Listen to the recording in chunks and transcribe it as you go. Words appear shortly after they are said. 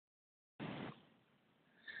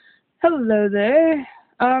Hello there.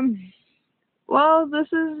 Well, this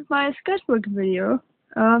is my sketchbook video.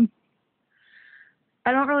 I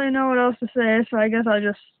don't really know what else to say, so I guess I'll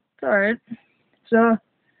just start. So,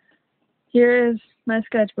 here is my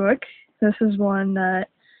sketchbook. This is one that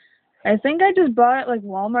I think I just bought at like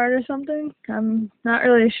Walmart or something. I'm not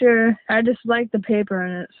really sure. I just like the paper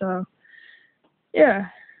in it, so yeah.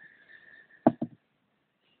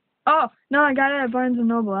 Oh, no, I got it at Barnes &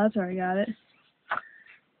 Noble. That's where I got it.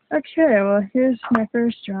 Okay, well, here's my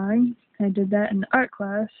first drawing. I did that in art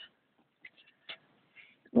class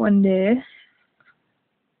one day.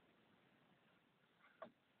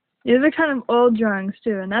 These are kind of old drawings,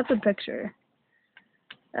 too, and that's a picture.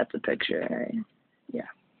 That's a picture, right? Yeah.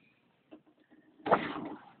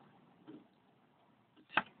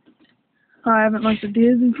 Oh, I haven't looked at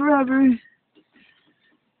these in forever.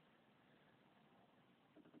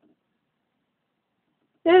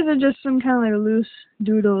 These are just some kind of like loose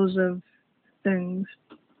doodles of things.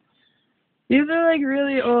 These are like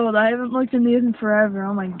really old. I haven't looked in these in forever.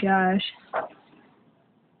 Oh my gosh.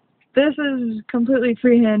 This is completely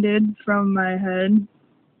freehanded from my head.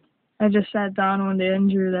 I just sat down one day and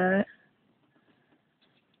drew that.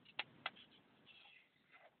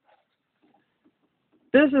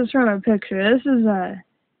 This is from a picture. This is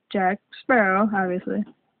Jack Sparrow, obviously.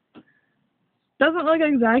 Doesn't look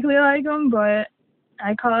exactly like him, but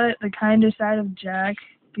I call it the kinder side of Jack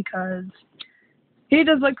because he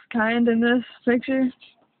just looks kind in this picture.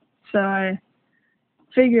 So I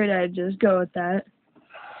figured I'd just go with that.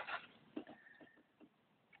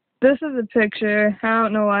 This is a picture. I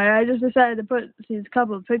don't know why. I just decided to put these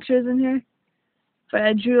couple of pictures in here. But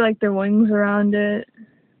I drew like the wings around it.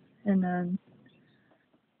 And then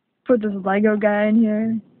put this Lego guy in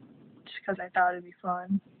here. Just because I thought it'd be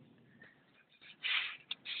fun.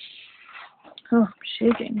 Oh, I'm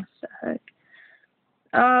shaking. What the heck?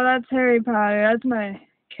 Oh, that's Harry Potter. That's my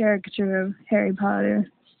caricature of Harry Potter.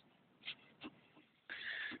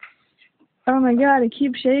 Oh my god, I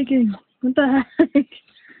keep shaking. What the heck?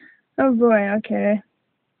 Oh boy, okay.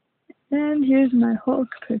 And here's my Hulk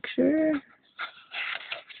picture.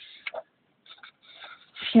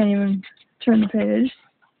 Can't even turn the page.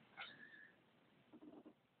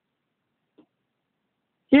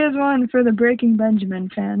 Here's one for the Breaking Benjamin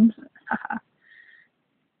fans.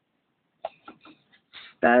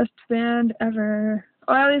 Best band ever.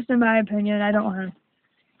 Well, at least in my opinion, I don't want to.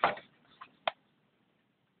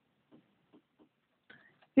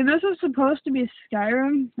 Yeah, this was supposed to be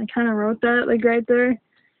Skyrim. I kind of wrote that like right there.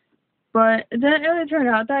 But it didn't really turn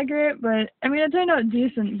out that great. But, I mean, it turned out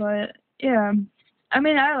decent. But, yeah. I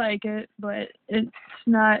mean, I like it. But it's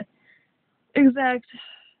not exact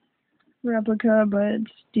replica, but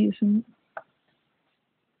it's decent.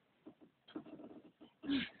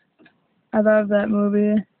 I love that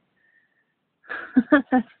movie.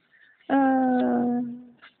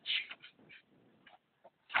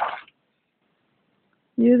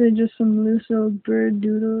 These are just some loose old bird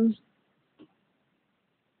doodles.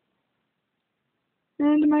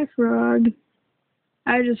 And my frog.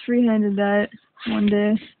 I just freehanded that one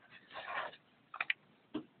day.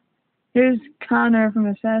 Here's Connor from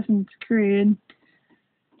Assassin's Creed.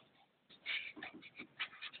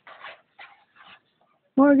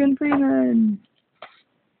 Morgan Freeman.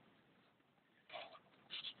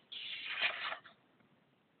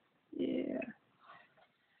 Yeah.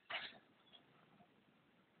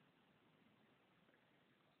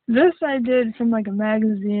 This I did from like a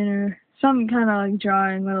magazine or some kind of like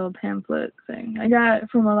drawing little pamphlet thing. I got it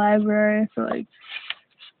from a library for like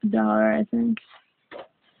 $1, I think.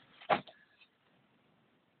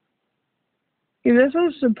 Yeah, this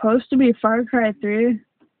was supposed to be Far Cry 3,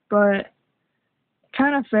 but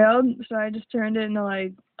kind of failed, so I just turned it into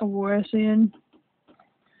like a war scene.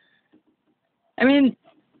 I mean,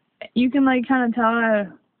 you can like kind of tell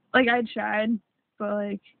I tried, but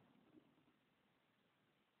like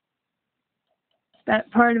that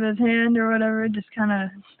part of his hand or whatever just kind of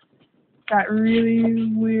got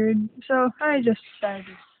really weird. So I just decided,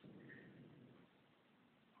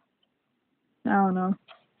 I don't know.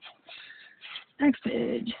 Next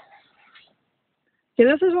page. Okay,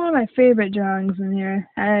 this is one of my favorite drawings in here.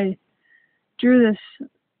 I drew this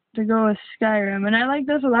to go with Skyrim, and I like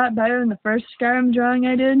this a lot better than the first Skyrim drawing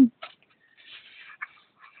I did.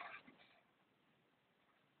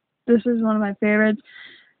 This is one of my favorites.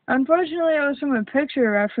 Unfortunately, it was from a picture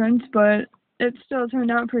reference, but it still turned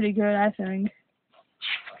out pretty good, I think.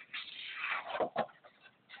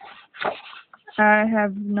 I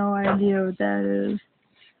have no idea what that is.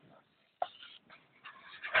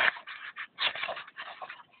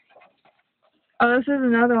 Oh, this is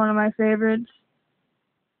another one of my favorites.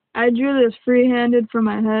 I drew this freehanded from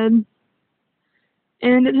my head,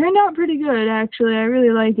 and it turned out pretty good, actually. I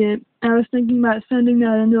really like it. I was thinking about sending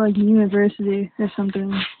that into, like, university or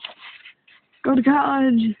something. Go to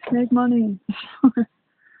college, make money.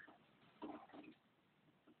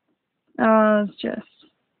 It's just...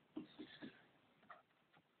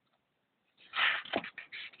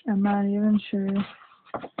 I'm not even sure.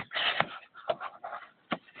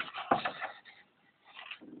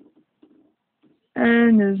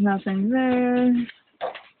 And there's nothing there.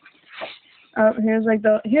 Oh, here's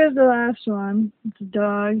the last one. It's a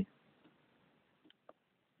dog.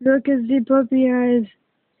 Look at the puppy eyes.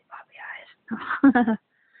 Puppy eyes.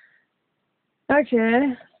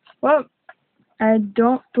 Okay. Well, I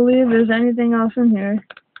don't believe there's anything else in here.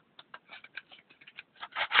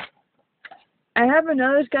 I have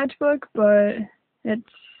another sketchbook, but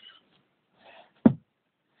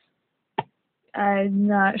I'm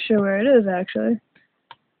not sure where it is, actually.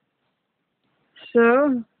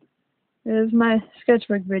 So, there's my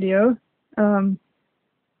sketchbook video.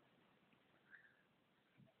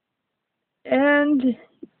 And,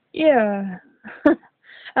 yeah.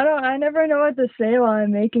 I never know what to say while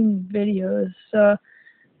I'm making videos, so,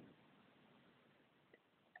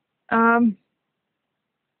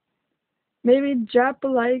 maybe drop a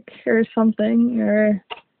like or something, or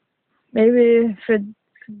maybe if it's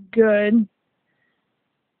good,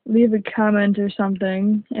 leave a comment or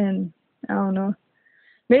something, and I don't know.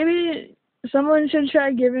 Maybe someone should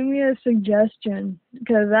try giving me a suggestion,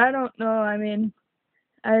 because I don't know. I mean,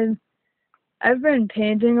 I've been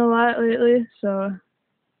painting a lot lately, so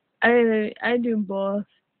I do both,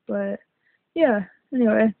 but yeah,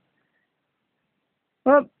 anyway.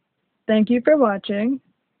 Well, thank you for watching,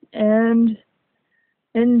 and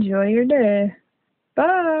enjoy your day.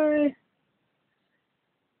 Bye!